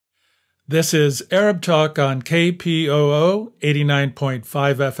This is Arab Talk on KPOO 89.5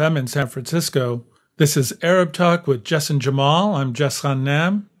 FM in San Francisco. This is Arab Talk with Jess and Jamal. I'm Jess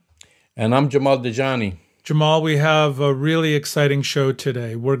Ghannam. And I'm Jamal Dejani. Jamal, we have a really exciting show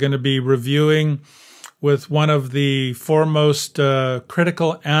today. We're going to be reviewing with one of the foremost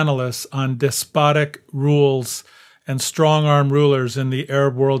critical analysts on despotic rules and strong-arm rulers in the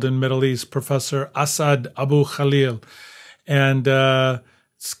Arab world and Middle East, Professor Asad Abukhalil. And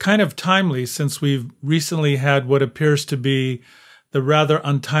it's kind of timely since we've recently had what appears to be the rather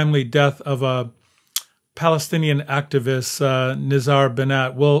untimely death of a Palestinian activist, Nizar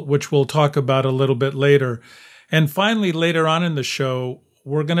Banat, which we'll talk about a little bit later. And finally, later on in the show,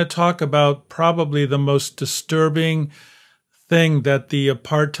 we're going to talk about probably the most disturbing thing that the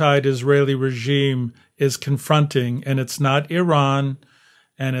apartheid Israeli regime is confronting. And it's not Iran,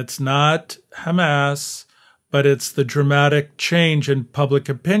 and it's not Hamas, but it's the dramatic change in public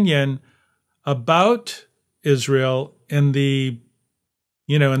opinion about Israel in the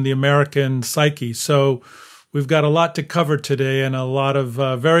American psyche. So we've got a lot to cover today and a lot of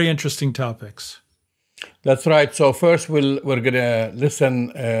very interesting topics. That's right. So first we're going to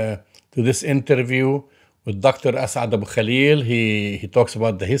listen to this interview with Dr. Asad Abukhalil. He talks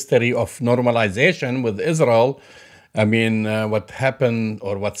about the history of normalization with Israel. I mean, what happened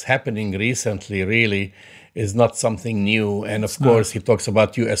or what's happening recently really is not something new. And of course, he talks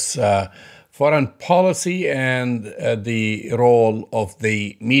about U.S. Foreign policy and the role of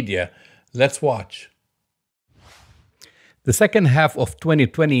the media. Let's watch. The second half of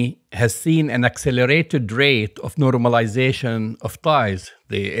 2020 has seen an accelerated rate of normalization of ties.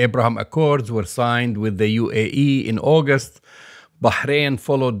 The Abraham Accords were signed with the UAE in August. Bahrain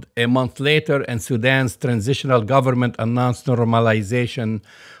followed a month later, and Sudan's transitional government announced normalization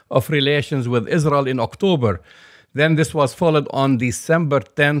of relations with Israel in October. Then this was followed on December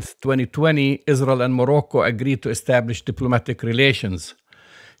 10th, 2020. Israel and Morocco agreed to establish diplomatic relations.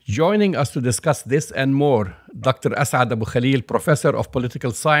 Joining us to discuss this and more, Dr. Asad Abukhalil, Professor of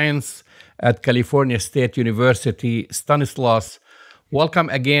Political Science at California State University, Stanislaus. Welcome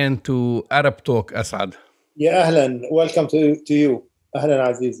again to Arab Talk, Asad. Yeah, ahlan. Welcome to you. Ahlan,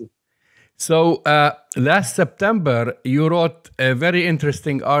 Azizi. So last September, you wrote a very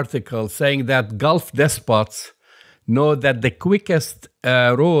interesting article saying that Gulf despots know that the quickest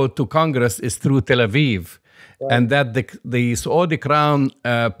road to Congress is through Tel Aviv. Right. And that the Saudi Crown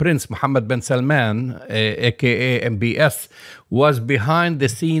Prince Mohammed bin Salman, aka MBS, was behind the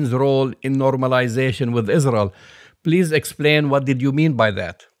scenes role in normalization with Israel. Please explain, what did you mean by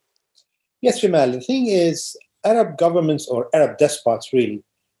that? Yes, Jamal. The thing is, Arab governments, or Arab despots really,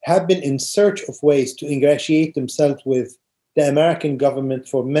 have been in search of ways to ingratiate themselves with the American government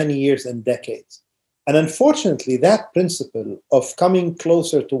for many years and decades. And unfortunately, that principle of coming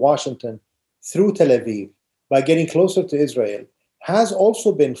closer to Washington through Tel Aviv, by getting closer to Israel, has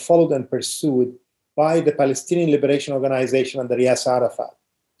also been followed and pursued by the Palestinian Liberation Organization under Yasser Arafat.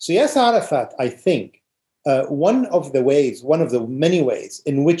 So Yasser Arafat, I think, one of the many ways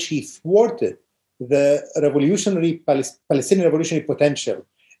in which he thwarted the Palestinian revolutionary potential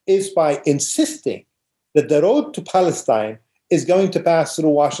is by insisting that the road to Palestine is going to pass through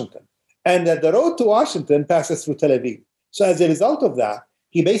Washington, and that the road to Washington passes through Tel Aviv. So as a result of that,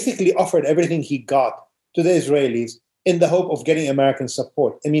 he basically offered everything he got to the Israelis in the hope of getting American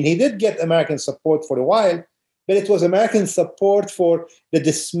support. I mean, he did get American support for a while, but it was American support for the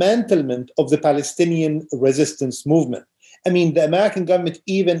dismantlement of the Palestinian resistance movement. I mean, the American government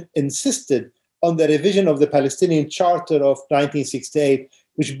even insisted on the revision of the Palestinian Charter of 1968,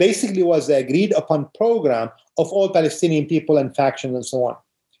 which basically was the agreed upon program of all Palestinian people and factions and so on.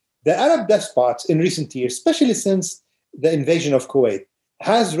 The Arab despots in recent years, especially since the invasion of Kuwait,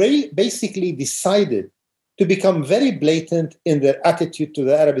 has really basically decided to become very blatant in their attitude to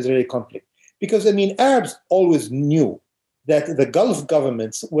the Arab-Israeli conflict. Because, I mean, Arabs always knew that the Gulf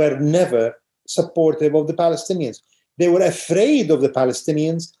governments were never supportive of the Palestinians. They were afraid of the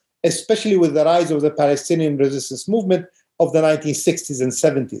Palestinians, especially with the rise of the Palestinian resistance movement of the 1960s and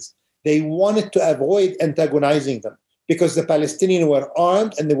 70s. They wanted to avoid antagonizing them because the Palestinians were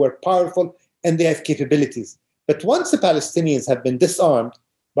armed and they were powerful and they have capabilities. But once the Palestinians have been disarmed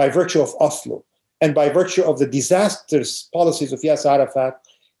by virtue of Oslo and by virtue of the disastrous policies of Yasser Arafat,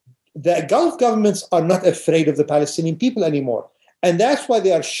 the Gulf governments are not afraid of the Palestinian people anymore. And that's why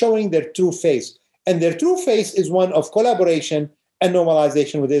they are showing their true face. And their true face is one of collaboration and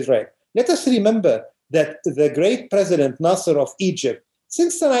normalization with Israel. Let us remember that the great president Nasser of Egypt,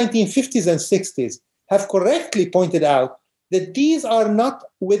 since the 1950s and 60s, have correctly pointed out that these are not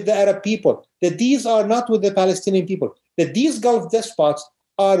with the Arab people, that these are not with the Palestinian people, that these Gulf despots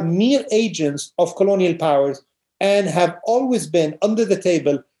are mere agents of colonial powers and have always been under the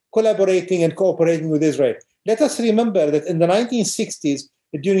table collaborating and cooperating with Israel. Let us remember that in the 1960s,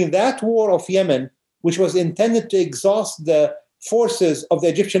 during that war of Yemen, which was intended to exhaust the forces of the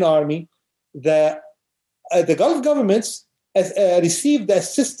Egyptian army, the Gulf governments received the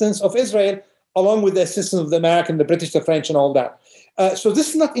assistance of Israel along with the assistance of the American, the British, the French, and all that. So this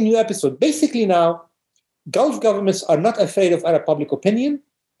is not a new episode. Basically now, Gulf governments are not afraid of Arab public opinion.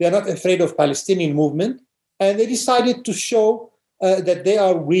 They are not afraid of Palestinian movement. And they decided to show that they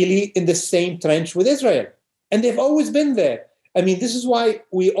are really in the same trench with Israel. And they've always been there. I mean, this is why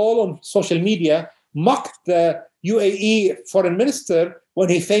we all on social media mocked the UAE foreign minister when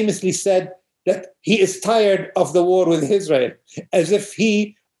he famously said that he is tired of the war with Israel, as if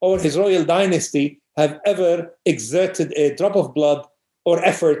he or his royal dynasty have ever exerted a drop of blood or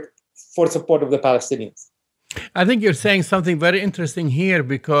effort for support of the Palestinians. I think you're saying something very interesting here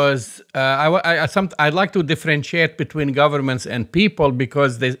because I'd like to differentiate between governments and people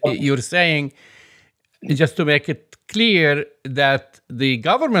because you're saying, just to make it clear, that the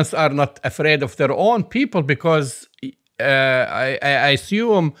governments are not afraid of their own people because I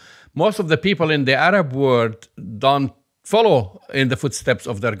assume most of the people in the Arab world don't follow in the footsteps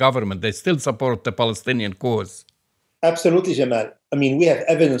of their government. They still support the Palestinian cause. Absolutely, Jamal. I mean, we have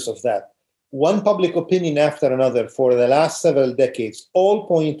evidence of that. One public opinion after another for the last several decades all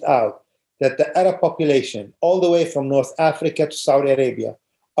point out that the Arab population, all the way from North Africa to Saudi Arabia,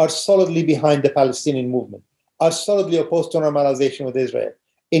 are solidly behind the Palestinian movement, are solidly opposed to normalization with Israel.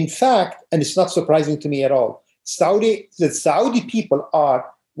 In fact, and it's not surprising to me at all, the Saudi people are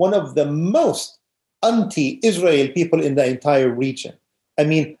one of the most anti-Israel people in the entire region. I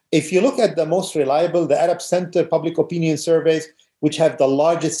mean, if you look at the most reliable, the Arab Center public opinion surveys, which have the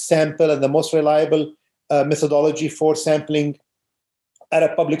largest sample and the most reliable methodology for sampling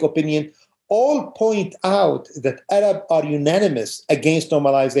Arab public opinion, all point out that Arabs are unanimous against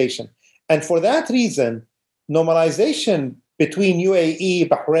normalization. And for that reason, normalization between UAE,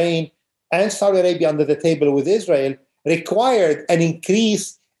 Bahrain, and Saudi Arabia under the table with Israel required an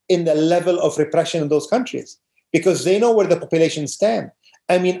increase in the level of repression in those countries because they know where the population stand.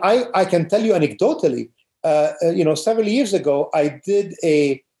 I mean, I can tell you anecdotally, several years ago, I did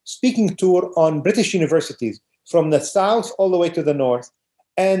a speaking tour on British universities from the south all the way to the north.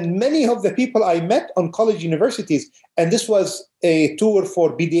 And many of the people I met on college universities, and this was a tour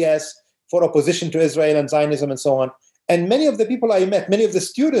for BDS, for opposition to Israel and Zionism and so on. And many of the people I met, many of the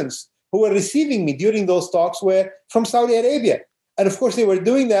students who were receiving me during those talks were from Saudi Arabia. And of course, they were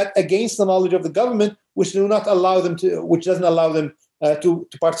doing that against the knowledge of the government, which doesn't allow them to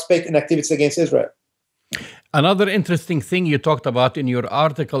participate in activities against Israel. Another interesting thing you talked about in your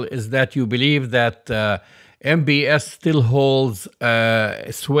article is that you believe that MBS still holds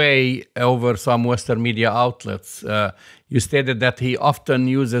sway over some Western media outlets. You stated that he often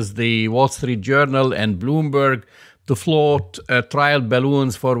uses the Wall Street Journal and Bloomberg to float trial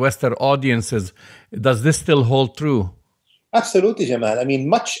balloons for Western audiences. Does this still hold true? Absolutely, Jamal. I mean,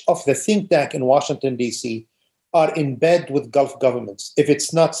 much of the think tank in Washington, D.C. are in bed with Gulf governments. If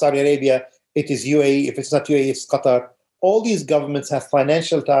it's not Saudi Arabia, it is UAE. If it's not UAE, it's Qatar. All these governments have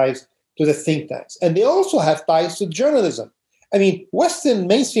financial ties to the think tanks. And they also have ties to journalism. I mean, Western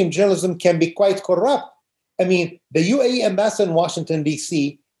mainstream journalism can be quite corrupt. I mean, the UAE ambassador in Washington,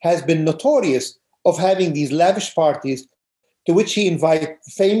 D.C. has been notorious of having these lavish parties to which he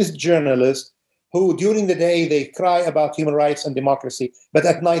invites famous journalists who during the day they cry about human rights and democracy, but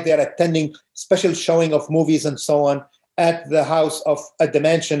at night they're attending special showing of movies and so on at the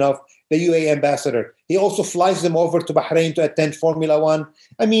mansion of the UAE ambassador. He also flies them over to Bahrain to attend Formula One.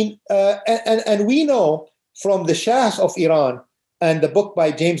 I mean, and we know from the Shahs of Iran and the book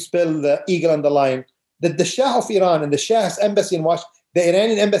by James Bill, The Eagle and the Lion, that the Shah of Iran and the Shah's embassy in Washington, the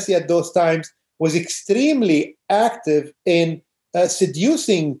Iranian embassy at those times, was extremely active in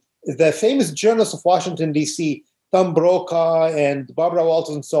seducing the famous journalists of Washington, D.C., Tom Brokaw and Barbara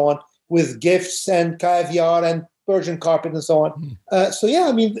Walters and so on, with gifts and caviar and Persian carpet and so on.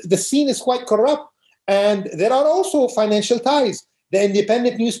 I mean, the scene is quite corrupt. And there are also financial ties. The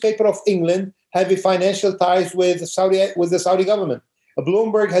Independent newspaper of England have financial ties with the Saudi government.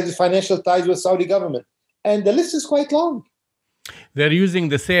 Bloomberg has financial ties with Saudi government. And the list is quite long. They're using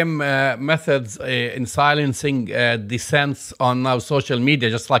the same methods in silencing dissents on now social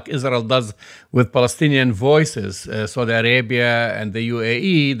media, just like Israel does with Palestinian voices. Saudi Arabia and the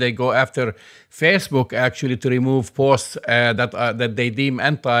UAE, they go after Facebook actually to remove posts that they deem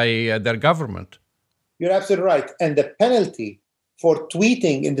anti their government. You're absolutely right. And the penalty for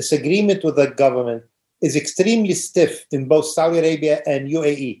tweeting in disagreement with the government is extremely stiff in both Saudi Arabia and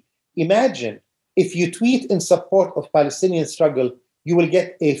UAE. Imagine if you tweet in support of Palestinian struggle, you will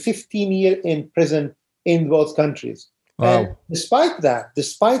get a 15-year in prison in both countries. Wow. And despite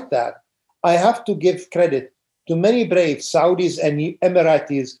that, I have to give credit to many brave Saudis and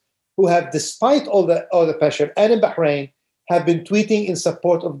Emiratis who have, despite all the pressure, and in Bahrain, have been tweeting in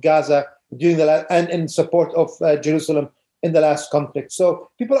support of Gaza and in support of Jerusalem in the last conflict. So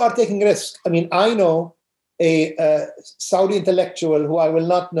people are taking risks. I mean, I know a Saudi intellectual who I will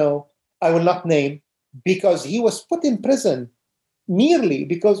not name, because he was put in prison merely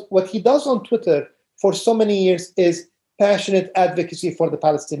because what he does on Twitter for so many years is passionate advocacy for the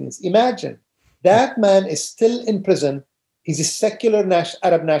Palestinians. Imagine, that man is still in prison. He's a secular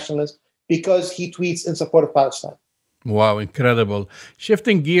Arab nationalist because he tweets in support of Palestine. Wow, incredible.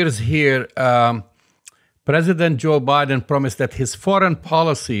 Shifting gears here, President Joe Biden promised that his foreign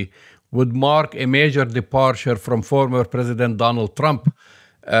policy would mark a major departure from former President Donald Trump,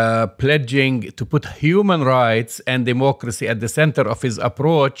 pledging to put human rights and democracy at the center of his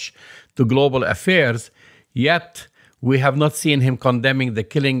approach to global affairs. Yet, we have not seen him condemning the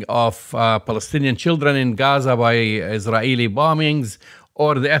killing of Palestinian children in Gaza by Israeli bombings,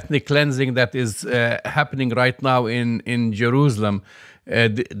 or the ethnic cleansing that is happening right now in Jerusalem.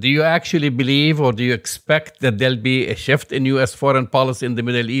 Do you actually believe, or do you expect that there'll be a shift in U.S. foreign policy in the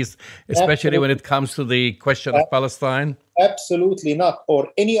Middle East, especially when it comes to the question of Palestine? Absolutely not, or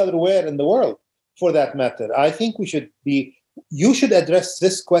any other where in the world, for that matter. I think you should address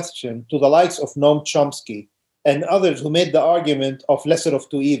this question to the likes of Noam Chomsky and others who made the argument of lesser of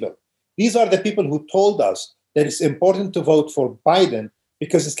two evil. These are the people who told us that it's important to vote for Biden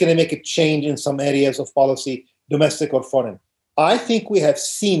because it's going to make a change in some areas of policy, domestic or foreign. I think we have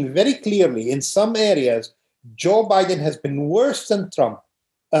seen very clearly in some areas, Joe Biden has been worse than Trump.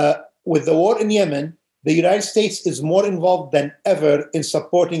 With the war in Yemen, the United States is more involved than ever in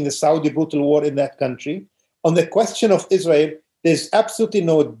supporting the Saudi brutal war in that country. On the question of Israel, there's absolutely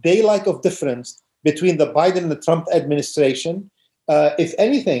no daylight of difference between the Biden and the Trump administration. If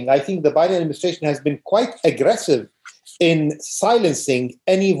anything, I think the Biden administration has been quite aggressive in silencing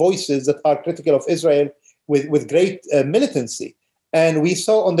any voices that are critical of Israel with great militancy. And we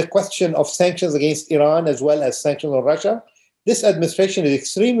saw on the question of sanctions against Iran as well as sanctions on Russia, this administration is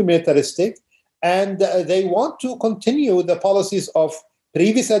extremely militaristic, and they want to continue the policies of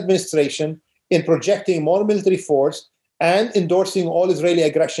previous administration in projecting more military force and endorsing all Israeli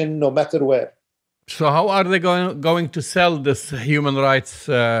aggression no matter where. So how are they going to sell this human rights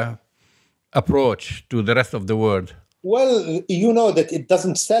approach to the rest of the world? Well, you know that it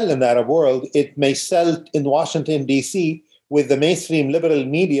doesn't sell in the Arab world. It may sell in Washington, D.C. with the mainstream liberal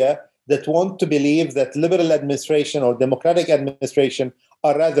media that want to believe that liberal administration or democratic administration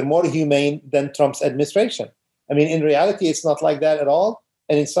are rather more humane than Trump's administration. I mean, in reality, it's not like that at all.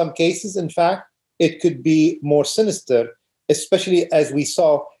 And in some cases, in fact, it could be more sinister, especially as we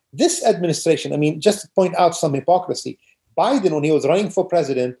saw this administration. I mean, just to point out some hypocrisy, Biden, when he was running for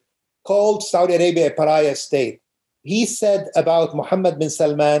president, called Saudi Arabia a pariah state. He said about Mohammed bin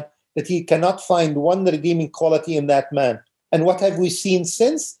Salman that he cannot find one redeeming quality in that man. And what have we seen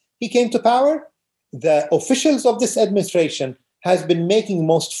since he came to power? The officials of this administration has been making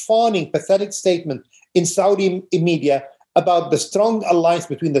most fawning, pathetic statement in Saudi media about the strong alliance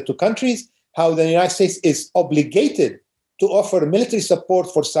between the two countries, how the United States is obligated to offer military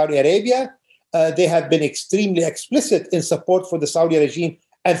support for Saudi Arabia. They have been extremely explicit in support for the Saudi regime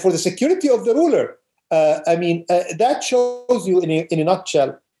and for the security of the ruler. That shows you in a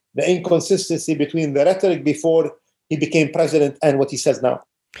nutshell the inconsistency between the rhetoric before he became president and what he says now.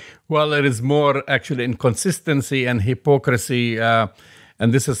 Well, there is more actually inconsistency and hypocrisy,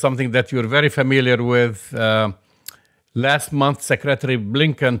 and this is something that you're very familiar with. Last month, Secretary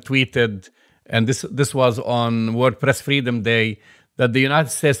Blinken tweeted, and this was on World Press Freedom Day, that the United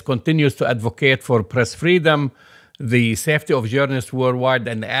States continues to advocate for press freedom, the safety of journalists worldwide,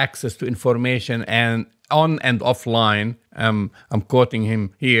 and access to information and on and offline. I'm quoting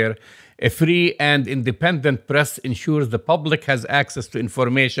him here. A free and independent press ensures the public has access to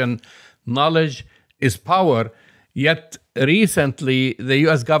information. Knowledge is power. Yet recently, the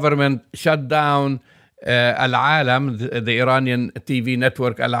U.S. government shut down Al-Alam, the Iranian TV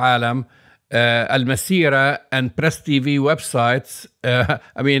network Al-Alam, Al-Masira, and Press TV websites.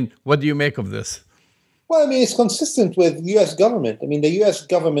 What do you make of this? Well, it's consistent with the U.S. government. The U.S.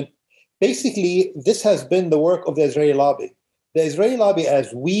 government, basically, this has been the work of the Israeli lobby. The Israeli lobby,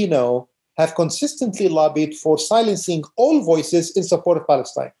 as we know, have consistently lobbied for silencing all voices in support of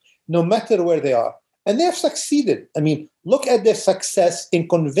Palestine, no matter where they are. And they have succeeded. Look at their success in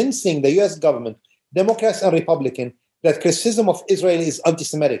convincing the U.S. government Democrats and Republicans, that criticism of Israel is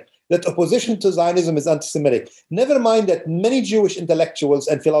anti-Semitic, that opposition to Zionism is anti-Semitic. Never mind that many Jewish intellectuals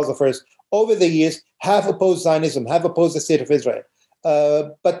and philosophers over the years have opposed Zionism, have opposed the state of Israel.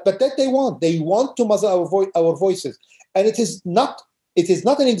 But that they want to muzzle our voices. And it is not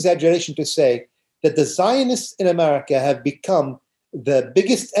an exaggeration to say that the Zionists in America have become the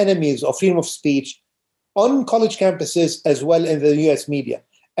biggest enemies of freedom of speech on college campuses as well in the US media.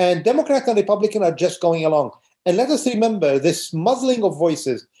 And Democrats and Republicans are just going along. And let us remember, this muzzling of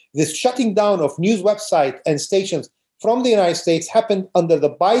voices, this shutting down of news websites and stations from the United States happened under the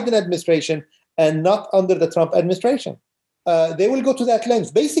Biden administration and not under the Trump administration. They will go to that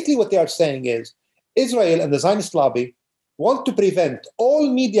lens. Basically, what they are saying is Israel and the Zionist lobby want to prevent all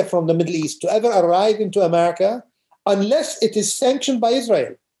media from the Middle East to ever arrive into America unless it is sanctioned by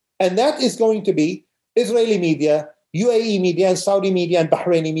Israel. And that is going to be Israeli media, UAE media, and Saudi media, and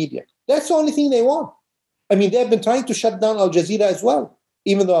Bahraini media. That's the only thing they want. I mean, they've been trying to shut down Al Jazeera as well,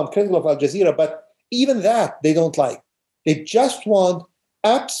 even though I'm critical of Al Jazeera, but even that they don't like. They just want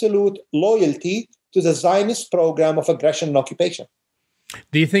absolute loyalty to the Zionist program of aggression and occupation.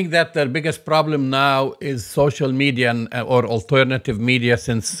 Do you think that the biggest problem now is social media or alternative media,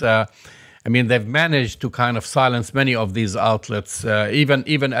 since, they've managed to kind of silence many of these outlets,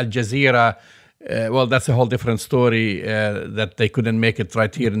 even Al Jazeera? Well, that's a whole different story, that they couldn't make it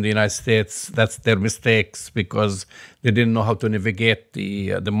right here in the United States. That's their mistakes because they didn't know how to navigate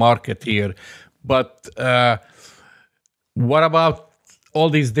the market here. But what about all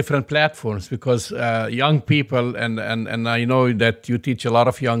these different platforms? Because young people, and I know that you teach a lot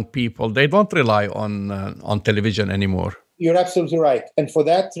of young people, they don't rely on television anymore. You're absolutely right. And for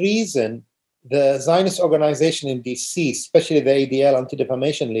that reason, the Zionist organization in DC, especially the ADL,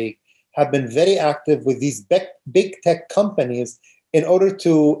 Anti-Defamation League, have been very active with these big tech companies in order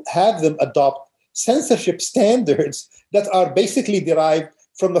to have them adopt censorship standards that are basically derived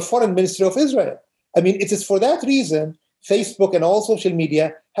from the Foreign Ministry of Israel. I mean, it is for that reason Facebook and all social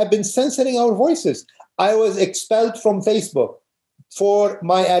media have been censoring our voices. I was expelled from Facebook for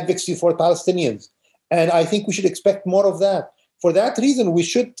my advocacy for Palestinians, and I think we should expect more of that. For that reason, we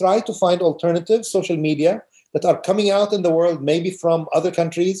should try to find alternative social media that are coming out in the world, maybe from other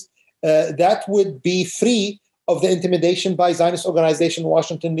countries, that would be free of the intimidation by Zionist organization in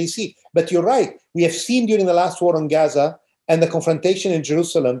Washington, D.C. But you're right. We have seen during the last war on Gaza and the confrontation in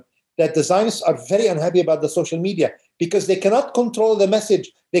Jerusalem that the Zionists are very unhappy about the social media because they cannot control the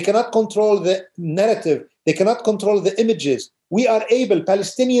message. They cannot control the narrative. They cannot control the images. We are able,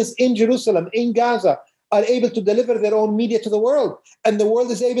 Palestinians in Jerusalem, in Gaza, are able to deliver their own media to the world, and the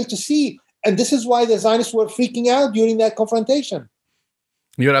world is able to see. And this is why the Zionists were freaking out during that confrontation.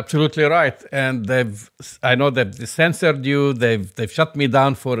 You're absolutely right, and I know they've censored you. They've shut me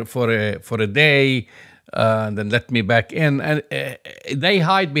down for a day, and then let me back in. And they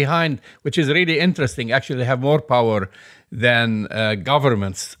hide behind, which is really interesting. Actually, they have more power than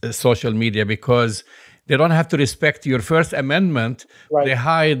governments, social media, because they don't have to respect your First Amendment. Right. They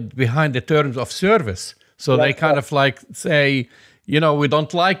hide behind the terms of service. So right. They kind of like say, we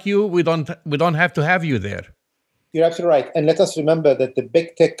don't like you. We don't have to have you there. You're absolutely right. And let us remember that the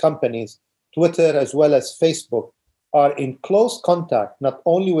big tech companies, Twitter as well as Facebook, are in close contact, not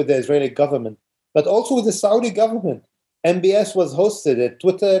only with the Israeli government, but also with the Saudi government. MBS was hosted at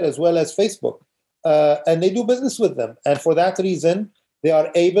Twitter as well as Facebook, and they do business with them. And for that reason, they are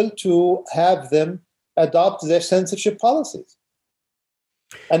able to have them adopt their censorship policies.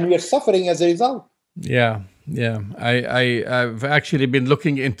 And we are suffering as a result. Yeah. I've actually been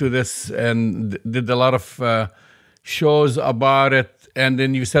looking into this and did a lot of shows about it. And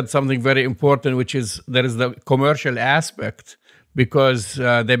then you said something very important, which is there is the commercial aspect, because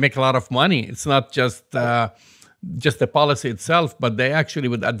they make a lot of money. It's not just the policy itself, but they actually,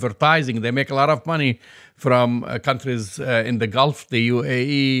 with advertising, they make a lot of money from countries in the Gulf, the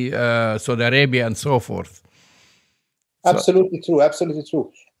UAE, Saudi Arabia, and so forth. Absolutely true. Absolutely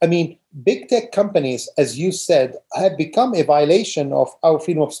true. I mean, big tech companies, as you said, have become a violation of our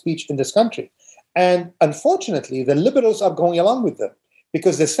freedom of speech in this country. And unfortunately, the liberals are going along with them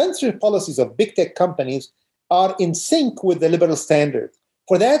because the censorship policies of big tech companies are in sync with the liberal standards.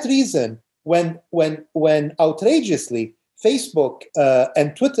 For that reason, when outrageously Facebook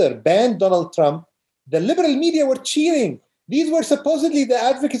and Twitter banned Donald Trump, the liberal media were cheering. These were supposedly the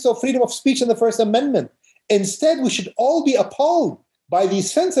advocates of freedom of speech and the First Amendment. Instead, we should all be appalled by the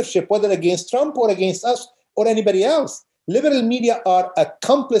censorship, whether against Trump or against us or anybody else. Liberal media are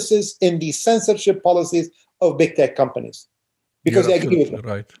accomplices in the censorship policies of big tech companies because they agree with them.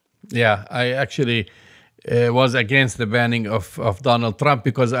 Right. Yeah, I actually, was against the banning of Donald Trump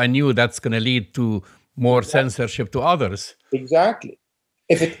because I knew that's going to lead to more censorship to others. Exactly.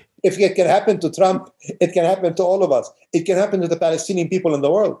 If it can happen to Trump, it can happen to all of us. It can happen to the Palestinian people in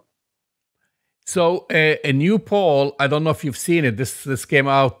the world. So a new poll, I don't know if you've seen it, this came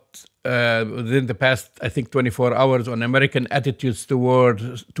out within the past, I think, 24 hours on American attitudes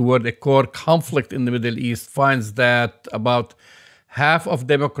toward a core conflict in the Middle East, finds that about half of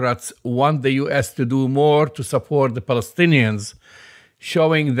Democrats want the U.S. to do more to support the Palestinians,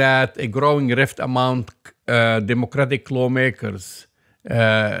 showing that a growing rift among Democratic lawmakers.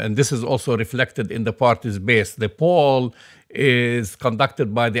 And this is also reflected in the party's base. The poll is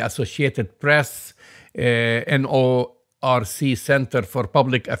conducted by the Associated Press, NORC Center for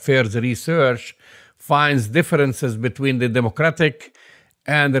Public Affairs Research, finds differences between the Democratic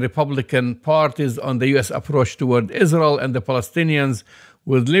and the Republican parties on the U.S. approach toward Israel and the Palestinians,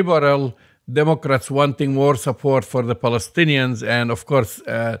 with liberal Democrats wanting more support for the Palestinians, and of course,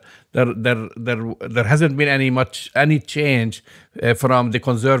 there hasn't been any change from the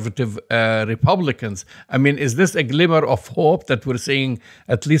conservative Republicans. I mean, is this a glimmer of hope that we're seeing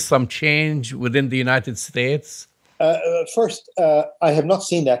at least some change within the United States? First, I have not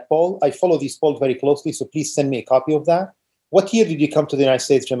seen that poll. I follow these polls very closely, so please send me a copy of that. What year did you come to the United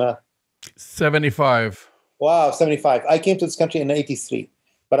States, Jamal? 75. Wow, 75. I came to this country in 83.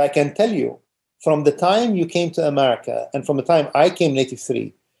 But I can tell you, from the time you came to America and from the time I came in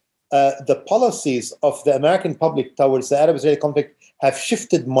 83, the policies of the American public towards the Arab-Israeli conflict have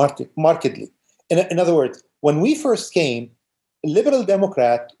shifted markedly. In other words, when we first came, liberal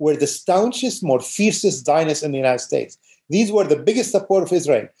Democrats were the staunchest, more fiercest Zionists in the United States. These were the biggest supporters of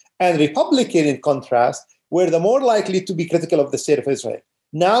Israel. And Republican, in contrast, were the more likely to be critical of the state of Israel.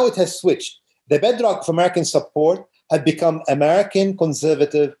 Now it has switched. The bedrock of American support have become American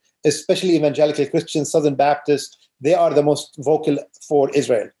conservative, especially evangelical Christians, Southern Baptists. They are the most vocal for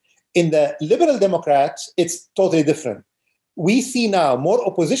Israel. In the liberal Democrats, it's totally different. We see now more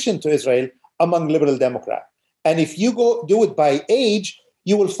opposition to Israel among liberal Democrats. And if you go do it by age,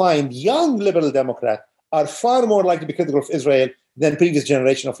 you will find young liberal Democrats are far more likely to be critical of Israel than previous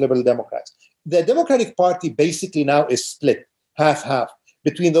generation of liberal Democrats. The Democratic Party basically now is split, half-half,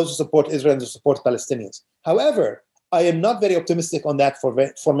 between those who support Israel and those who support Palestinians. However, I am not very optimistic on that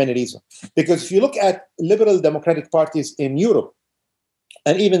for many reasons. Because if you look at liberal democratic parties in Europe,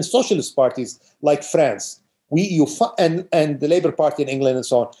 and even socialist parties like France, and the Labour Party in England and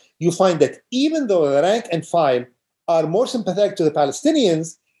so on, you find that even though the rank and file are more sympathetic to the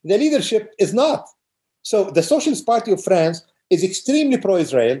Palestinians, the leadership is not. So the Socialist Party of France is extremely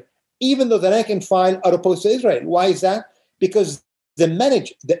pro-Israel, even though the rank and file are opposed to Israel. Why is that? Because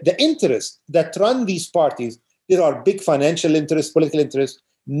the interests that run these parties, there are big financial interests, political interests,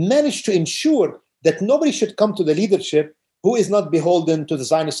 manage to ensure that nobody should come to the leadership who is not beholden to the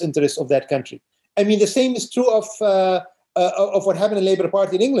Zionist interests of that country. I mean, the same is true of what happened in the Labour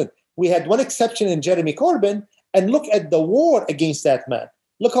Party in England. We had one exception in Jeremy Corbyn, and look at the war against that man.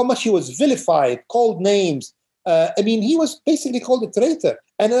 Look how much he was vilified, called names. I mean, he was basically called a traitor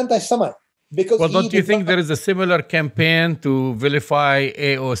and an anti-Semite. Well, don't you think there is a similar campaign to vilify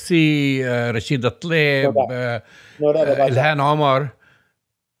AOC, Rashida Tlaib, Ilhan Omar?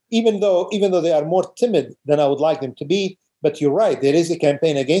 Even though they are more timid than I would like them to be, but you're right, there is a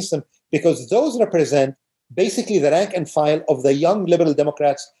campaign against them because those represent basically the rank and file of the young liberal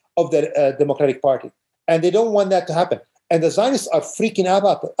Democrats of the Democratic Party. And they don't want that to happen. And the Zionists are freaking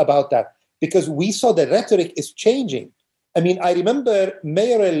out about that because we saw the rhetoric is changing. I mean, I remember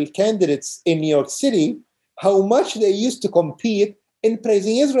mayoral candidates in New York City, how much they used to compete in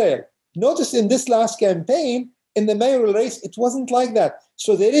praising Israel. Notice in this last campaign, in the mayoral race, it wasn't like that.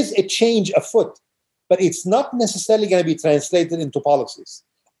 So there is a change afoot, but it's not necessarily going to be translated into policies.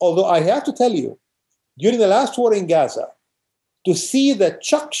 Although I have to tell you, during the last war in Gaza, to see that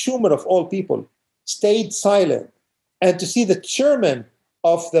Chuck Schumer, of all people, stayed silent, and to see the chairman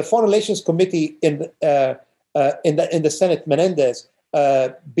of the Foreign Relations Committee in the Senate, Menendez,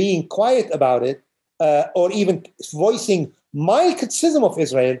 being quiet about it, or even voicing mild criticism of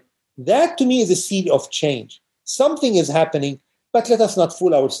Israel, that to me is a seed of change. Something is happening, but let us not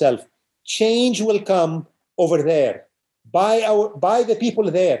fool ourselves. Change will come over there, by the people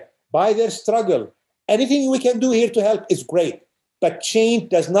there, by their struggle. Anything we can do here to help is great, but change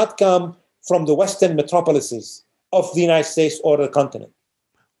does not come from the Western metropolises of the United States or the continent.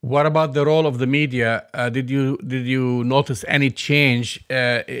 What about the role of the media? Did you notice any change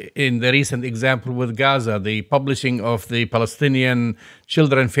in the recent example with Gaza, the publishing of the Palestinian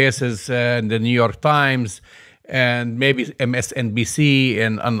children faces in the New York Times and maybe MSNBC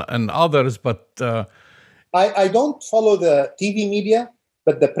and others? But I don't follow the TV media,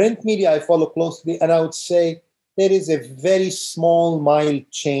 but the print media I follow closely, and I would say there is a very small, mild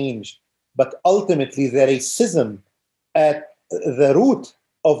change. But ultimately, the racism at the root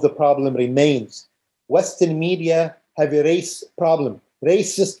of the problem remains. Western media have a race problem,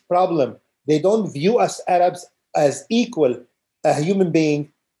 racist problem. They don't view us Arabs as equal, a human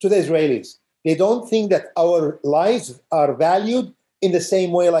being to the Israelis. They don't think that our lives are valued in the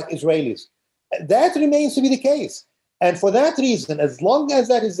same way like Israelis. That remains to be the case. And for that reason, as long as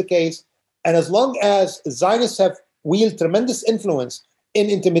that is the case, and as long as Zionists have wielded tremendous influence in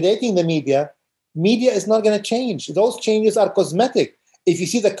intimidating the media, media is not going to change. Those changes are cosmetic. If you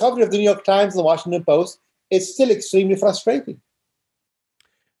see the cover of the New York Times and the Washington Post, it's still extremely frustrating.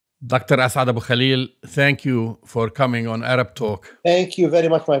 Dr. Asad Abukhalil, thank you for coming on Arab Talk. Thank you very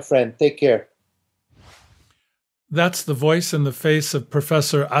much, my friend. Take care. That's the voice and the face of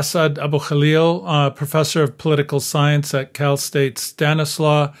Professor Asad Abukhalil, professor of political science at Cal State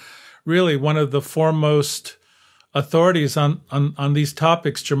Stanislaus, really one of the foremost authorities on these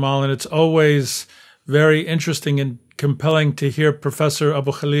topics, Jamal. And it's always very interesting and compelling to hear Professor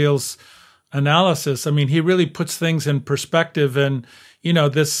Abukhalil's analysis. I mean, he really puts things in perspective. And, you know,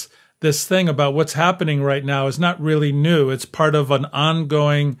 this thing about what's happening right now is not really new. It's part of an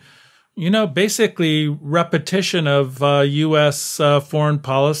ongoing, you know, basically repetition of U.S. Foreign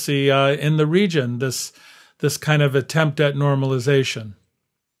policy in the region, this kind of attempt at normalization.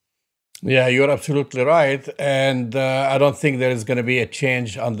 Yeah, you're absolutely right. And I don't think there is going to be a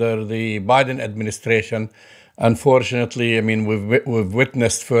change under the Biden administration. Unfortunately, I mean, we've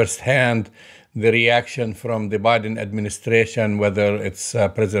witnessed firsthand the reaction from the Biden administration, whether it's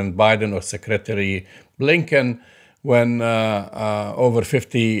President Biden or Secretary Blinken, when over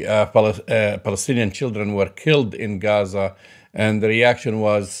 50 Palestinian children were killed in Gaza. And the reaction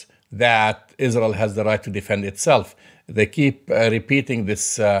was that Israel has the right to defend itself. They keep repeating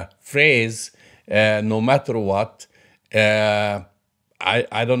this phrase, no matter what. I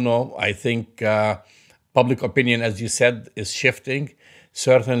don't know. I think public opinion, as you said, is shifting.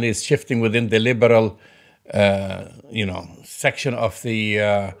 Certainly, it's shifting within the liberal, section of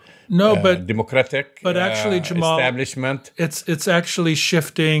the democratic actually, Jamal, establishment. It's actually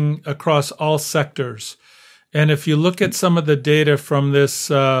shifting across all sectors. And if you look at some of the data from this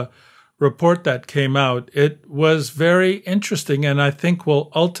report that came out, it was very interesting, and I think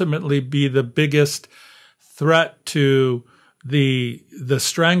will ultimately be the biggest threat to the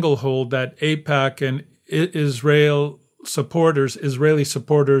stranglehold that AIPAC and Israeli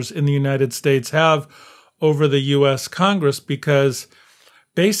supporters in the United States have over the U.S. Congress, because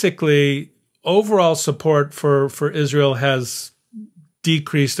basically overall support for Israel has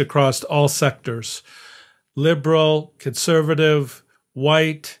decreased across all sectors. Liberal, conservative,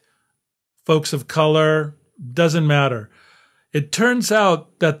 white, folks of color, doesn't matter. It turns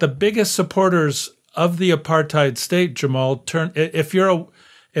out that the biggest supporters of the apartheid state, Jamal, if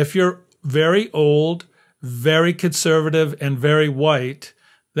you're very old, very conservative, and very white,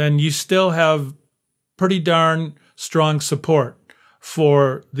 then you still have pretty darn strong support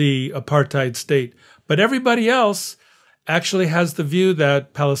for the apartheid state. But everybody else actually has the view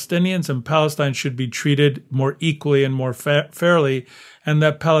that Palestinians and Palestine should be treated more equally and more fairly, and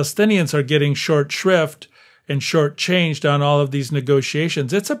that Palestinians are getting short shrift and shortchanged on all of these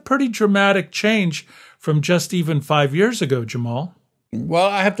negotiations. It's a pretty dramatic change from just even 5 years ago, Jamal. Well,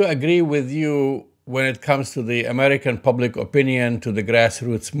 I have to agree with you when it comes to the American public opinion, to the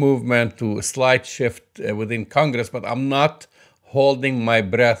grassroots movement, to a slight shift within Congress, but I'm not holding my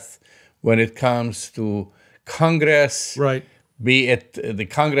breath when it comes to Congress, right? Be it the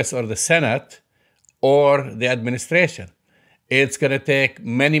Congress or the Senate or the administration. It's going to take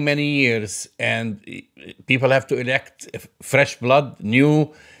many, many years, and people have to elect fresh blood,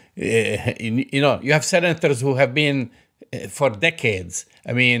 new, you have senators who have been for decades.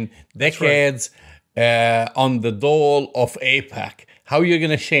 I mean, decades on the dole of AIPAC. How are you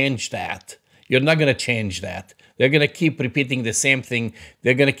going to change that? You're not going to change that. They're going to keep repeating the same thing.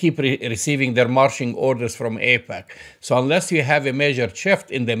 They're going to keep receiving their marching orders from AIPAC. So unless you have a major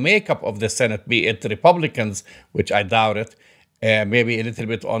shift in the makeup of the Senate, be it Republicans, which I doubt it, maybe a little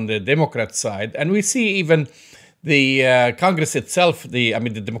bit on the Democrat side. And we see even the Congress itself, the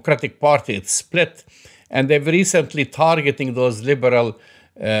Democratic Party, it's split. And they've recently targeting those liberal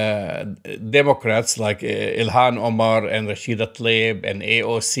Democrats like Ilhan Omar and Rashida Tlaib and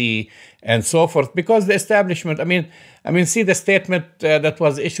AOC and so forth, because the establishment, see the statement that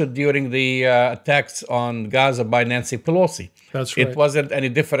was issued during the attacks on Gaza by Nancy Pelosi. That's right. It wasn't any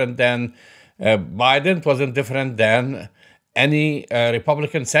different than Biden. It wasn't different than any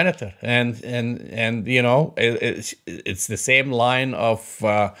Republican senator, and you know, it's the same line of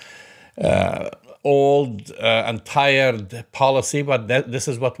old and tired policy, but this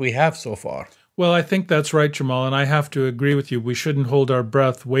is what we have so far. Well, I think that's right, Jamal, and I have to agree with you. We shouldn't hold our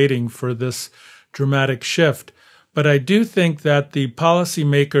breath waiting for this dramatic shift. But I do think that the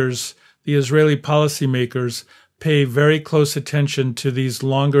policymakers, the Israeli policymakers, pay very close attention to these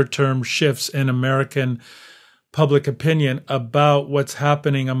longer-term shifts in American public opinion about what's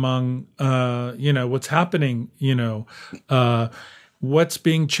happening among, what's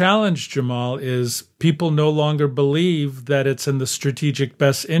being challenged, Jamal, is people no longer believe that it's in the strategic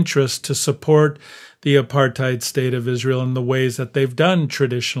best interest to support the apartheid state of Israel in the ways that they've done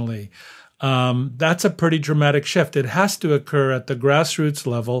traditionally. That's a pretty dramatic shift. It has to occur at the grassroots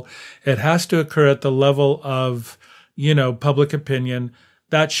level. It has to occur at the level of, public opinion.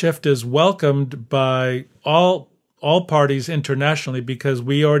 That shift is welcomed by all parties internationally, because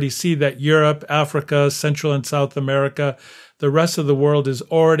we already see that Europe, Africa, Central and South America, the rest of the world is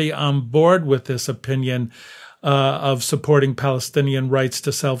already on board with this opinion of supporting Palestinian rights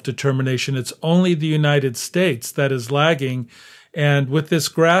to self-determination. It's only the United States that is lagging. And with this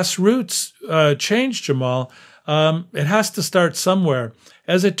grassroots change, Jamal, it has to start somewhere.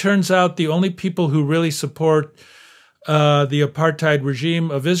 As it turns out, the only people who really support the apartheid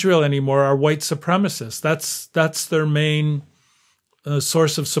regime of Israel anymore are white supremacists. That's their main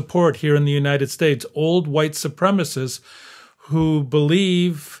source of support here in the United States. Old white supremacists who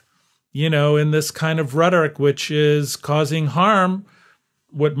believe, in this kind of rhetoric, which is causing harm,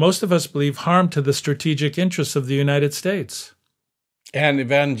 what most of us believe, harm to the strategic interests of the United States. And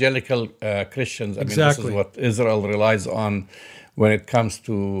evangelical Christians. I mean, this is what Israel relies on when it comes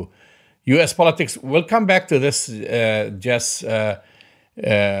to U.S. politics. We'll come back to this, Jess.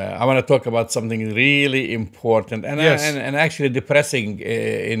 I want to talk about something really important and and actually depressing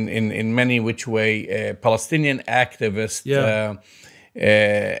in many which way. Palestinian activist,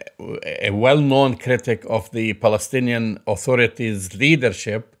 a well-known critic of the Palestinian Authority's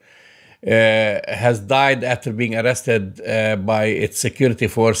leadership, has died after being arrested by its security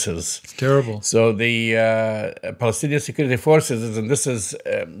forces. It's terrible. So the Palestinian security forces, and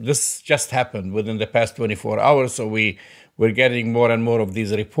this just happened within the past 24 hours. So we're getting more and more of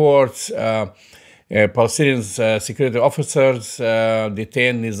these reports. Palestinian security officers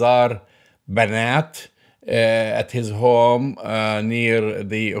detained Nizar Banat at his home near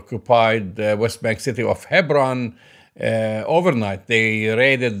the occupied West Bank city of Hebron. Overnight, they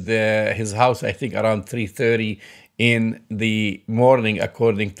raided his house, I think, around 3:30 in the morning,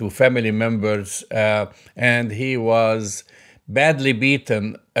 according to family members, and he was badly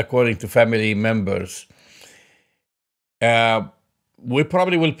beaten, according to family members. We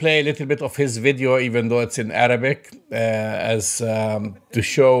probably will play a little bit of his video, even though it's in Arabic, as to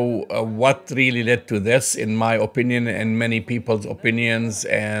show what really led to this, in my opinion, and many people's opinions,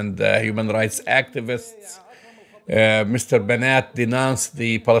 and human rights activists. Mr. Banat denounced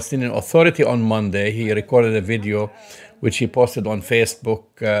the Palestinian Authority on Monday. He recorded a video which he posted on Facebook,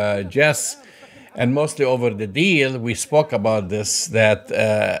 Jess, and mostly over the deal. We spoke about this, that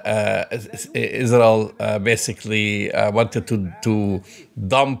Israel basically wanted to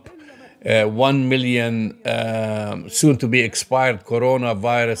dump 1 million soon-to-be expired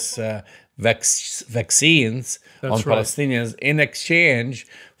coronavirus vaccines on Palestinians in exchange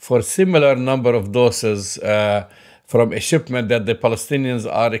for similar number of doses from a shipment that the Palestinians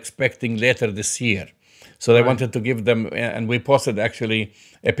are expecting later this year. So they wanted to give them, and we posted actually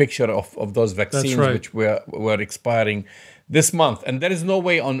a picture of those vaccines, which were expiring this month. And there is no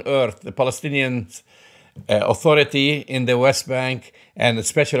way on earth the Palestinian Authority in the West Bank, and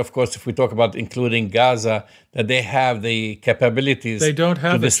especially, of course, if we talk about including Gaza, that they have the capabilities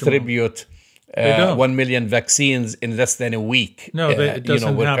to distribute 1 million vaccines in less than a week. No, it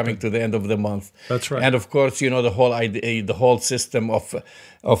doesn't we're happen. coming to the end of the month. That's right. And of course, the whole idea, the whole system of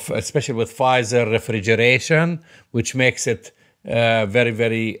especially with Pfizer, refrigeration, which makes it very,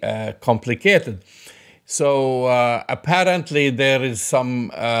 very complicated. So apparently there is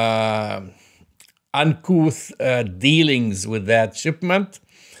some uncouth dealings with that shipment.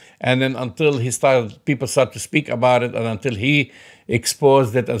 And then until people start to speak about it, and until he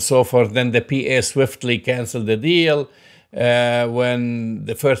exposed it and so forth, then the PA swiftly canceled the deal. When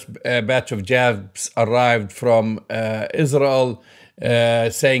the first batch of jabs arrived from Israel,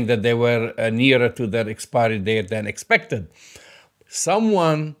 saying that they were nearer to their expiry date than expected.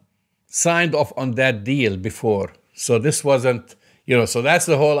 Someone signed off on that deal before. So this wasn't, so that's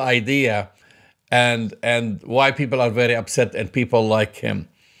the whole idea, and why people are very upset, and people like him.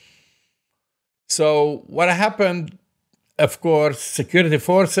 So what happened of course, security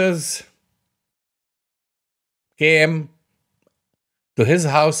forces came to his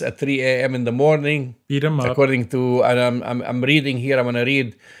house at 3 a.m. in the morning. Beat him up. According to, and I'm reading here, I'm going to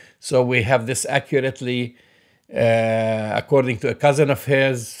read. So we have this accurately, according to a cousin of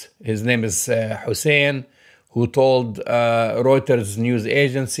his name is Hussein, who told Reuters news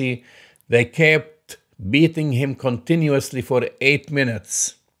agency, they kept beating him continuously for 8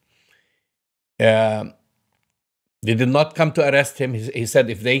 minutes. They did not come to arrest him. He said,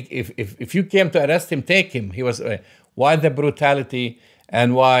 if you came to arrest him, take him. He was, why the brutality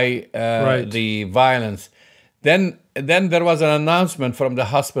and why the violence? Then there was an announcement from the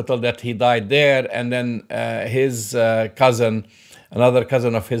hospital that he died there, and then his cousin, another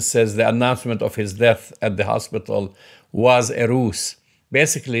cousin of his, says the announcement of his death at the hospital was a ruse.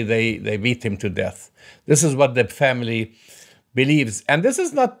 Basically, they beat him to death. This is what the family believes. And this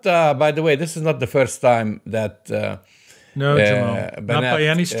is not, by the way, this is not the first time that no, Jamal, Banat, not by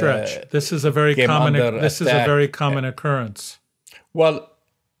any stretch. This is a very common. This is a very common occurrence. Well,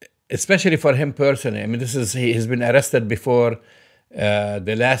 especially for him personally. I mean, he's been arrested before.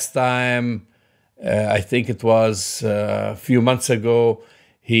 The last time, I think it was a few months ago,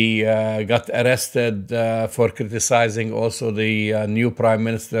 he got arrested for criticizing also the new Prime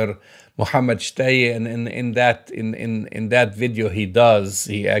Minister Mohammed Shtayyeh, and in that video he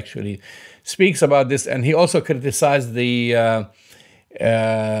actually speaks about this, and he also criticized the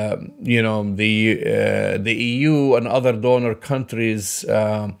EU and other donor countries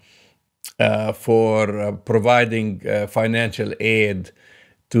for providing financial aid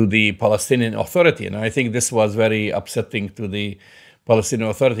to the Palestinian Authority, and I think this was very upsetting to the Palestinian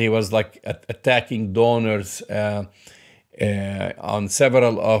Authority. He was like attacking donors on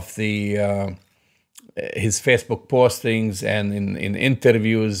several of his Facebook postings and in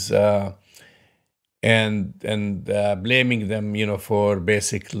interviews, and blaming them, for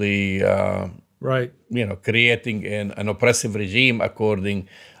basically, creating an oppressive regime according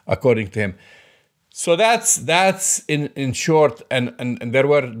to him. So that's in short, and there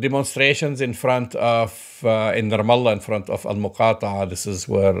were demonstrations in front of in Ramallah, in front of Al Muqata'a. This is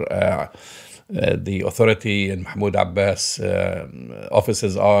where the authority and Mahmoud Abbas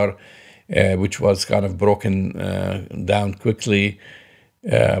offices are, which was kind of broken down quickly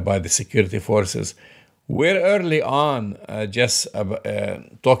by the security forces. We're early on just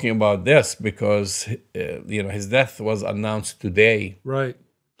talking about this because his death was announced today. Right.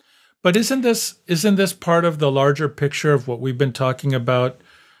 But isn't this part of the larger picture of what we've been talking about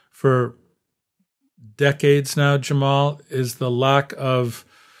for decades now, Jamal, is the lack of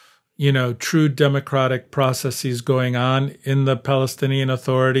true democratic processes going on in the Palestinian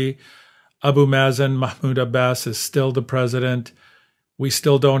Authority? Abu Mazen, Mahmoud Abbas, is still the president. We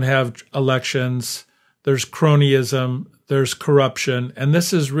still don't have elections. There's cronyism. There's corruption. And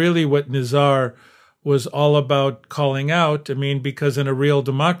this is really what Nizar was all about calling out. I mean, because in a real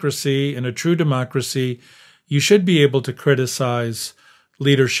democracy, in a true democracy, you should be able to criticize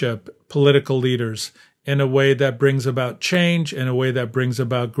leadership, political leaders, in a way that brings about change, in a way that brings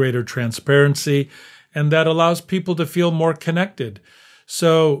about greater transparency, and that allows people to feel more connected.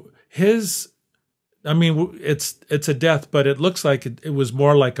 So it's a death, but it looks like it was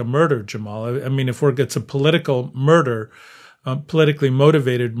more like a murder, Jamal. I mean, if it's a political murder, politically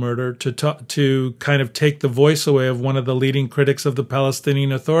motivated murder, to kind of take the voice away of one of the leading critics of the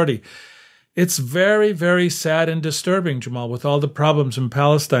Palestinian Authority. It's very, very sad and disturbing, Jamal, with all the problems in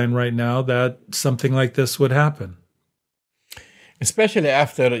Palestine right now, that something like this would happen. Especially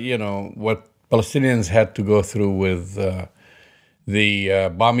after, what Palestinians had to go through with the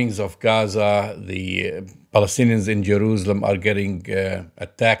bombings of Gaza. The Palestinians in Jerusalem are getting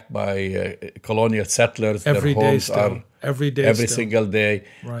attacked by colonial settlers. Every Their day homes still. are Every single day.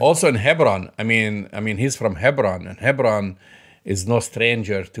 Right. Also in Hebron. I mean, he's from Hebron, and Hebron is no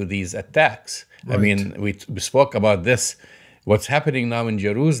stranger to these attacks. Right. I mean, we spoke about this. What's happening now in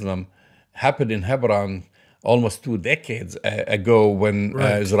Jerusalem happened in Hebron almost 2 decades ago when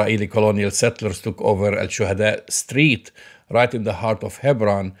Israeli colonial settlers took over Al-Shuhada Street, right in the heart of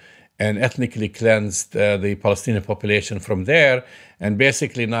Hebron, and ethnically cleansed the Palestinian population from there. And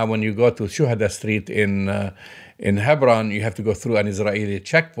basically now when you go to Shuhada Street in Hebron, you have to go through an Israeli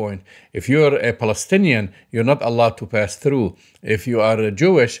checkpoint. If you're a Palestinian, you're not allowed to pass through. If you are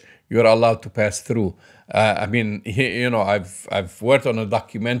Jewish, you're allowed to pass through. I mean, I've worked on a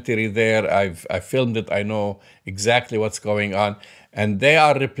documentary there. I've filmed it. I know exactly what's going on. And they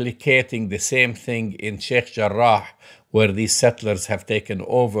are replicating the same thing in Sheikh Jarrah, where these settlers have taken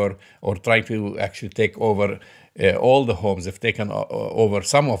over, or trying to actually take over all the homes. They've taken over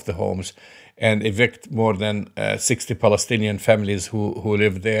some of the homes. and evict more than 60 Palestinian families who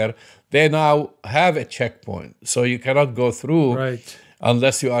live there. They now have a checkpoint, so you cannot go through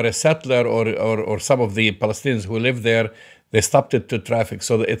unless you are a settler or some of the Palestinians who live there. They stopped it to traffic,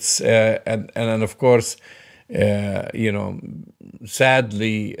 so it's and of course, sadly,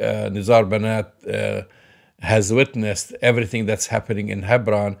 Nizar Banat has witnessed everything that's happening in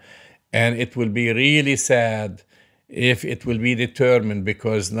Hebron, and it will be really sad if it will be determined,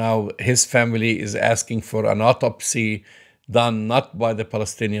 because now his family is asking for an autopsy done not by the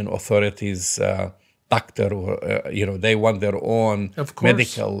Palestinian authorities doctor, or they want their own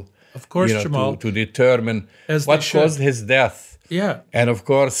medical, Jamal, to determine what caused his death. And of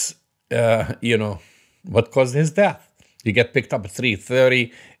course, what caused his death. You get picked up at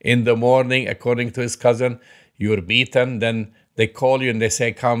 3:30 in the morning, according to his cousin. You're beaten. Then they call you and they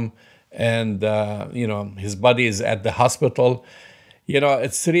say, come. And, his body is at the hospital.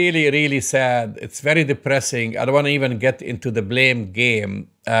 It's really, really sad. It's very depressing. I don't want to even get into the blame game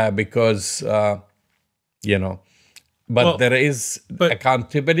because, but there is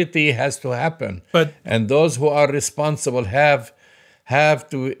accountability has to happen. And those who are responsible have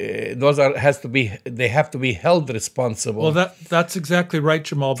to they have to be held responsible. Well, that's exactly right,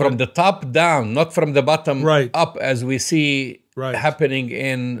 Jamal. From the top down, not from the bottom up, as we see happening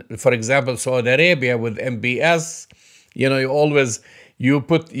in, for example, Saudi Arabia with MBS. You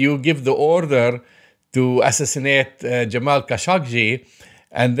give the order to assassinate Jamal Khashoggi,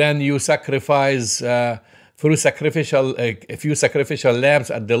 and then you sacrifice through a few sacrificial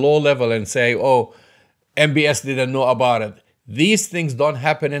lambs at the low level and say, oh, MBS didn't know about it. These things don't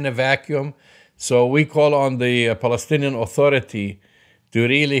happen in a vacuum. So we call on the Palestinian Authority to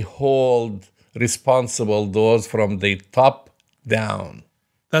really hold responsible those from the top down.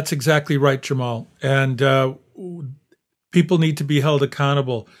 That's exactly right, Jamal. And people need to be held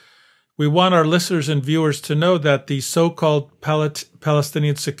accountable. We want our listeners and viewers to know that the so-called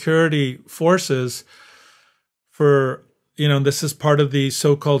Palestinian security forces this is part of the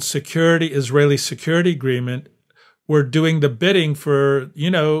so-called Israeli security agreement, were doing the bidding for,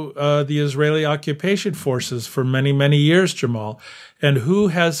 the Israeli occupation forces for many, many years, Jamal. And who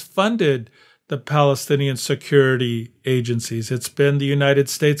has funded the Palestinian security agencies? It's been the United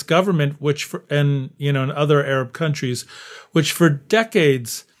States government, and other Arab countries, which for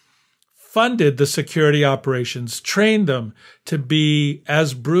decades funded the security operations, trained them to be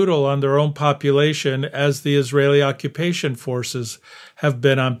as brutal on their own population as the Israeli occupation forces have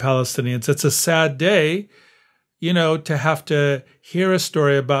been on Palestinians. It's a sad day, to have to hear a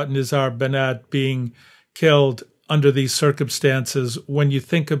story about Nizar Banat being killed under these circumstances, when you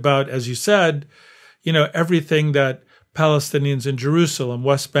think about, as you said, everything that Palestinians in Jerusalem,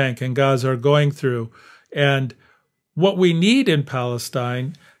 West Bank, and Gaza are going through. And what we need in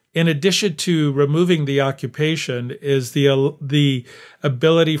Palestine, in addition to removing the occupation, is the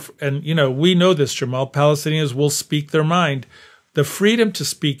ability, and we know this, Jamal, Palestinians will speak their mind. The freedom to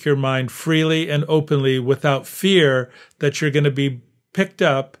speak your mind freely and openly without fear that you're going to be picked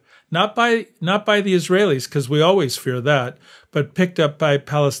up, not by the Israelis, because we always fear that, but picked up by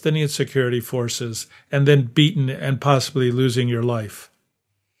Palestinian security forces and then beaten and possibly losing your life.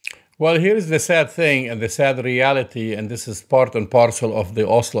 Well, here's the sad thing and the sad reality, and this is part and parcel of the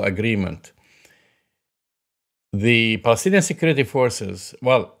Oslo Agreement. The Palestinian security forces,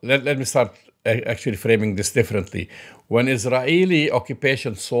 well, let me start actually framing this differently. When Israeli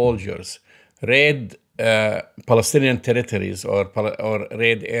occupation soldiers raid Palestinian territories or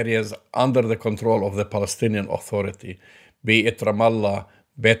raid areas under the control of the Palestinian Authority, be it Ramallah,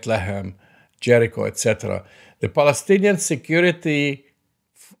 Bethlehem, Jericho, etc., the Palestinian security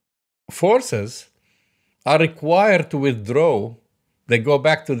forces are required to withdraw. They go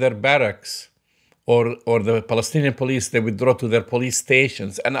back to their barracks, or the Palestinian police, they withdraw to their police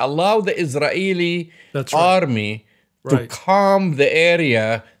stations and allow the Israeli army to calm the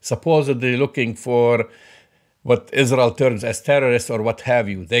area, supposedly looking for what Israel terms as terrorists or what have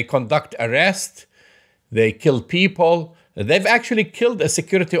you. They conduct arrests, they kill people. They've actually killed a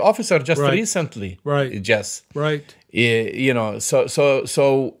security officer just recently. Jess.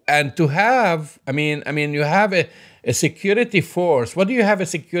 So and to have, you have a security force. What do you have a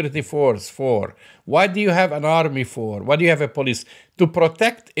security force for? Why do you have an army for? Why do you have a police? To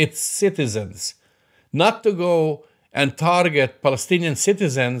protect its citizens, not to go and target Palestinian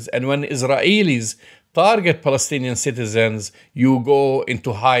citizens. And when Israelis target Palestinian citizens, you go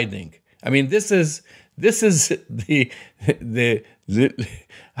into hiding. This is the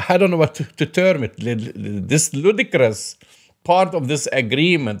I don't know what to term it, this ludicrous part of this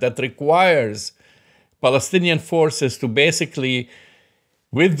agreement that requires Palestinian forces to basically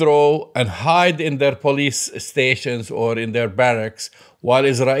withdraw and hide in their police stations or in their barracks while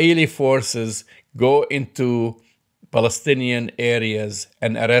Israeli forces go into Palestinian areas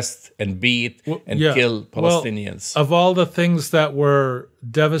and arrest and beat and kill Palestinians. Well, of all the things that were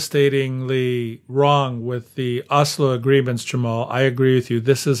devastatingly wrong with the Oslo agreements, Jamal, I agree with you.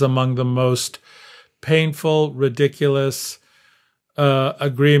 This is among the most painful, ridiculous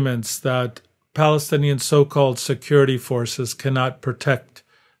agreements that Palestinian so-called security forces cannot protect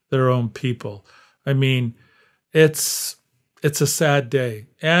their own people. I mean, it's a sad day.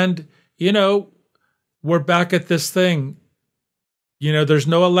 And, you know, we're back at this thing. You know, there's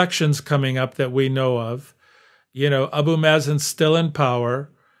no elections coming up that we know of. You know, Abu Mazen's still in power.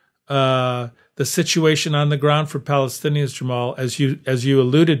 The situation on the ground for Palestinians, Jamal, as you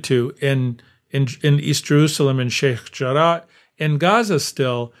alluded to, in East Jerusalem and Sheikh Jarrah, in Gaza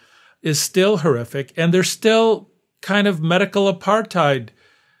is still horrific, and there's still kind of medical apartheid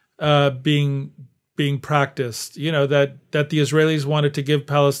being practiced. You know, that the Israelis wanted to give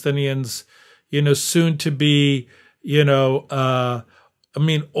Palestinians, you know, soon to be, you know,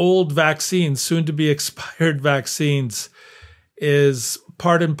 old vaccines, soon to be expired vaccines, is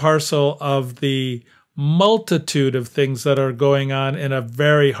part and parcel of the multitude of things that are going on in a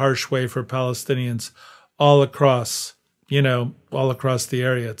very harsh way for Palestinians all across the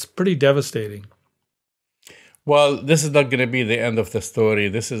area. It's pretty devastating. Well, this is not going to be the end of the story.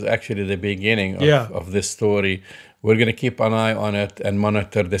 This is actually the beginning of this story. We're going to keep an eye on it and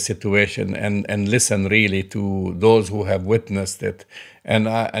monitor the situation and listen really to those who have witnessed it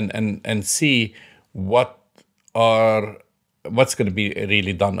and see what's going to be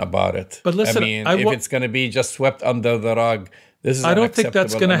really done about it. But listen, I mean, if it's going to be just swept under the rug, this is I don't think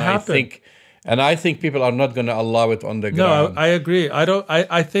that's going to happen. I think people are not going to allow it on the ground. No, I agree.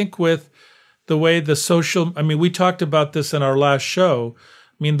 I think with the way the social, I mean, we talked about this in our last show.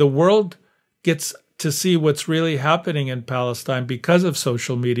 I mean, the world gets to see what's really happening in Palestine because of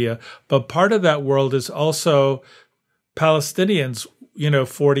social media. But part of that world is also Palestinians, you know,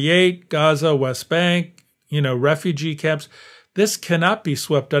 48, Gaza, West Bank, you know, refugee camps. This cannot be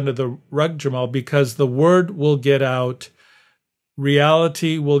swept under the rug, Jamal, because the word will get out,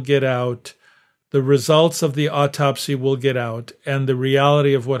 reality will get out, the results of the autopsy will get out, and the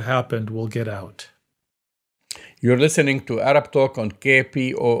reality of what happened will get out. You're listening to Arab Talk on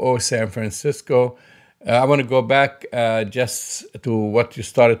KPOO San Francisco. I want to go back just to what you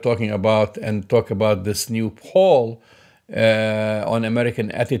started talking about and talk about this new poll on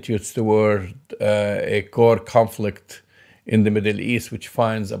American attitudes toward a core conflict in the Middle East, which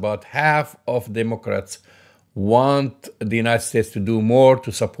finds about half of Democrats want the United States to do more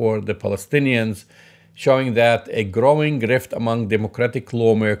to support the Palestinians, showing that a growing rift among Democratic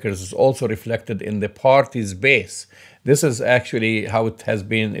lawmakers is also reflected in the party's base. This is actually how it has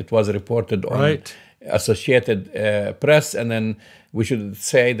been. It was reported on Associated Press, and then we should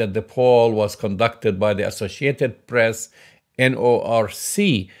say that the poll was conducted by the Associated Press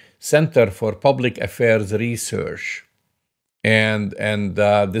NORC Center for Public Affairs Research, and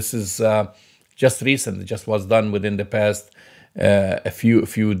this is just recent. It just was done within the past a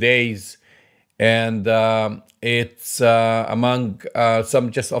few days, and it's among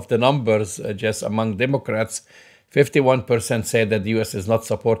some just of the numbers, just among Democrats. 51% say that the U.S. is not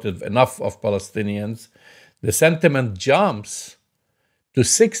supportive enough of Palestinians. The sentiment jumps to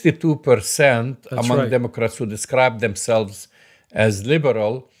 62% among Democrats who describe themselves as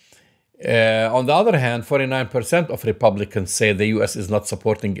liberal. On the other hand, 49% of Republicans say the U.S. is not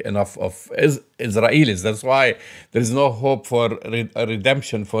supporting enough of Israelis. That's why there is no hope for a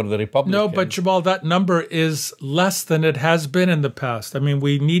redemption for the Republicans. No, but Jamal, that number is less than it has been in the past. I mean,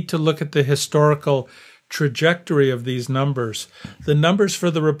 we need to look at the historical trajectory of these numbers. The numbers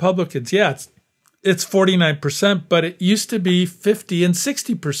for the Republicans, it's 49%, but it used to be 50 and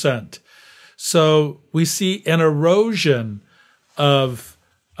 60%. So we see an erosion of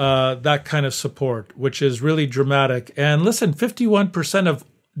that kind of support, which is really dramatic. And listen, 51% of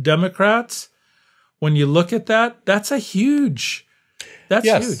Democrats, when you look at that, that's huge.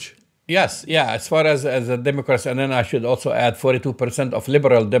 Huge. Yes, yeah, as far as the Democrats, and then I should also add 42% of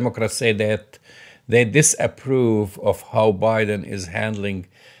liberal Democrats say that they disapprove of how Biden is handling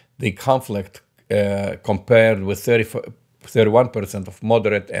the conflict compared with 31% of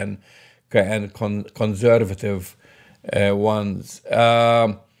moderate and conservative ones.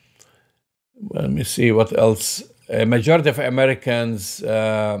 Let me see what else. A majority of Americans,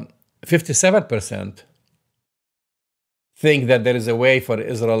 57%, think that there is a way for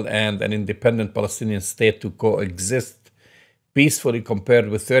Israel and an independent Palestinian state to coexist peacefully, compared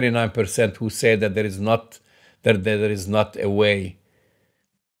with 39% who say that there is not a way.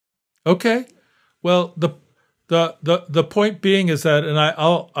 Okay. Well, the point being is that, and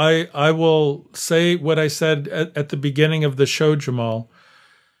I will say what I said at the beginning of the show, Jamal.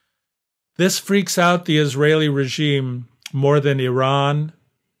 This freaks out the Israeli regime more than Iran,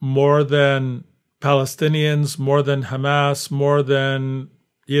 more than Palestinians, more than Hamas, more than,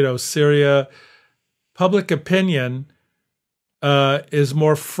 Syria. Public opinion is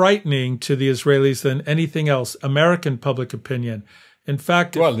more frightening to the Israelis than anything else. American public opinion. In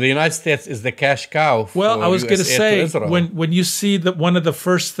fact, well, the United States is the cash cow. Well, I was going to say, when you see that one of the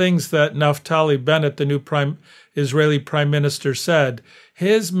first things that Naftali Bennett, the new Israeli prime minister, said,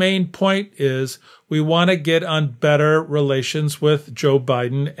 his main point is we want to get on better relations with Joe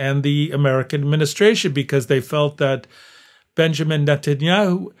Biden and the American administration because they felt that Benjamin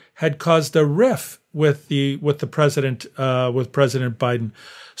Netanyahu had caused a rift with President Biden.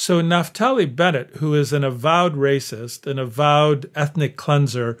 So Naftali Bennett, who is an avowed racist, an avowed ethnic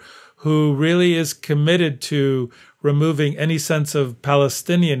cleanser, who really is committed to removing any sense of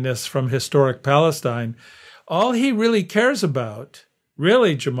Palestinianness from historic Palestine, all he really cares about,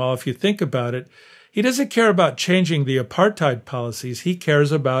 really, Jamal, if you think about it, he doesn't care about changing the apartheid policies. He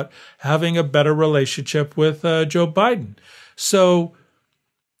cares about having a better relationship with Joe Biden. So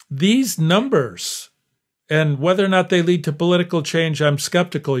these numbers, and whether or not they lead to political change, I'm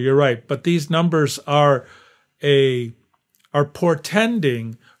skeptical, you're right. But these numbers are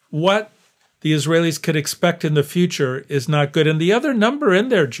portending what the Israelis could expect in the future is not good. And the other number in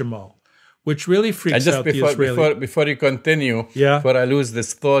there, Jamal, which really freaks out the Israelis. Before you continue, before I lose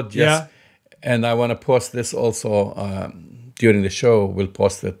this thought, and I want to post this also during the show, we'll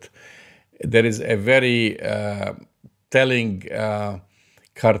post it. There is a very telling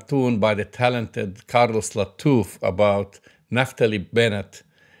cartoon by the talented Carlos Latouf about Naftali Bennett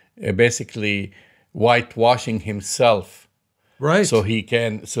basically whitewashing himself. Right. So he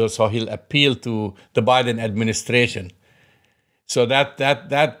can so he'll appeal to the Biden administration. So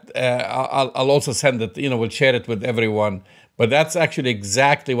I'll also send it, we'll share it with everyone. But that's actually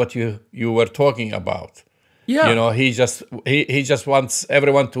exactly what you were talking about. Yeah. He just wants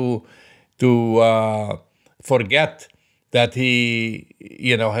everyone to forget that he,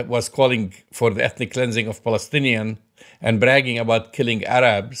 was calling for the ethnic cleansing of Palestinians and bragging about killing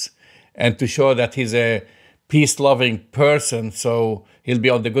Arabs, and to show that he's a peace-loving person, so he'll be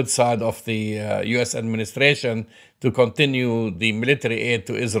on the good side of the U.S. administration to continue the military aid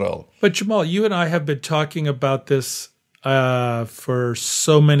to Israel. But Jamal, you and I have been talking about this for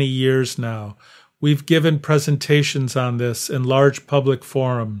so many years now. We've given presentations on this in large public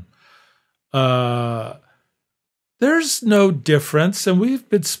forum. There's no difference, and we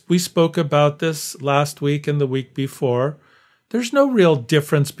spoke about this last week and the week before. There's no real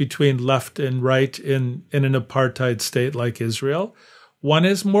difference between left and right in an apartheid state like Israel. One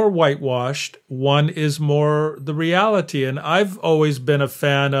is more whitewashed, one is more the reality. And I've always been a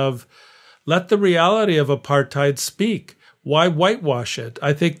fan of let the reality of apartheid speak. Why whitewash it?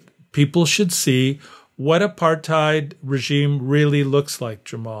 I think people should see what apartheid regime really looks like,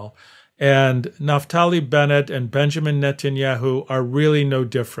 Jamal. And Naftali Bennett and Benjamin Netanyahu are really no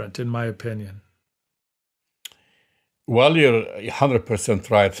different, in my opinion. Well, you're 100%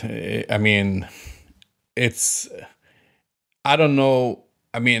 right. I mean, I don't know,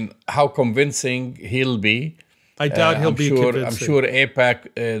 how convincing he'll be. I doubt he'll be convincing. I'm sure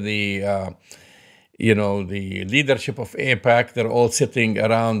AIPAC, the leadership of AIPAC, they're all sitting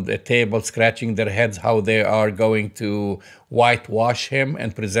around a table, scratching their heads how they are going to whitewash him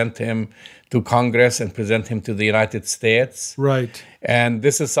and present him to Congress and present him to the United States. Right. And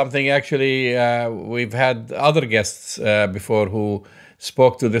this is something actually we've had other guests before who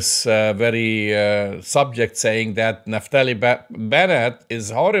spoke to this very subject, saying that Naftali Bennett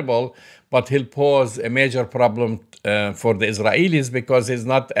is horrible, but he'll pose a major problem for the Israelis because he's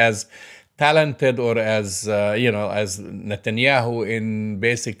not as talented or as as Netanyahu in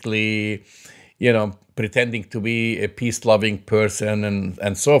basically pretending to be a peace-loving person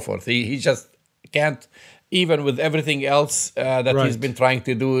and so forth. He just can't, even with everything else that he's been trying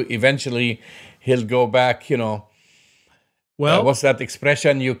to do. Eventually he'll go back. Well, what's that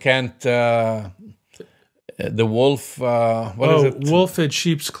expression? You can't. The wolf. What is it? Wolf in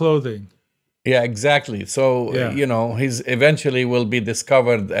sheep's clothing. Yeah, exactly. So he's eventually will be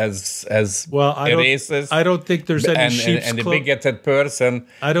discovered as well. A racist. I don't think there's any sheep's and a bigoted person.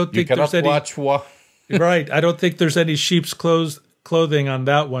 I don't think there's any. Right. I don't think there's any sheep's clothing on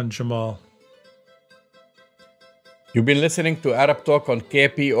that one, Jamal. You've been listening to Arab Talk on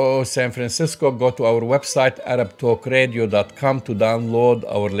KPOO San Francisco. Go to our website, arabtalkradio.com, to download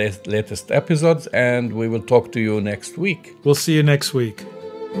our latest episodes, and we will talk to you next week. We'll see you next week.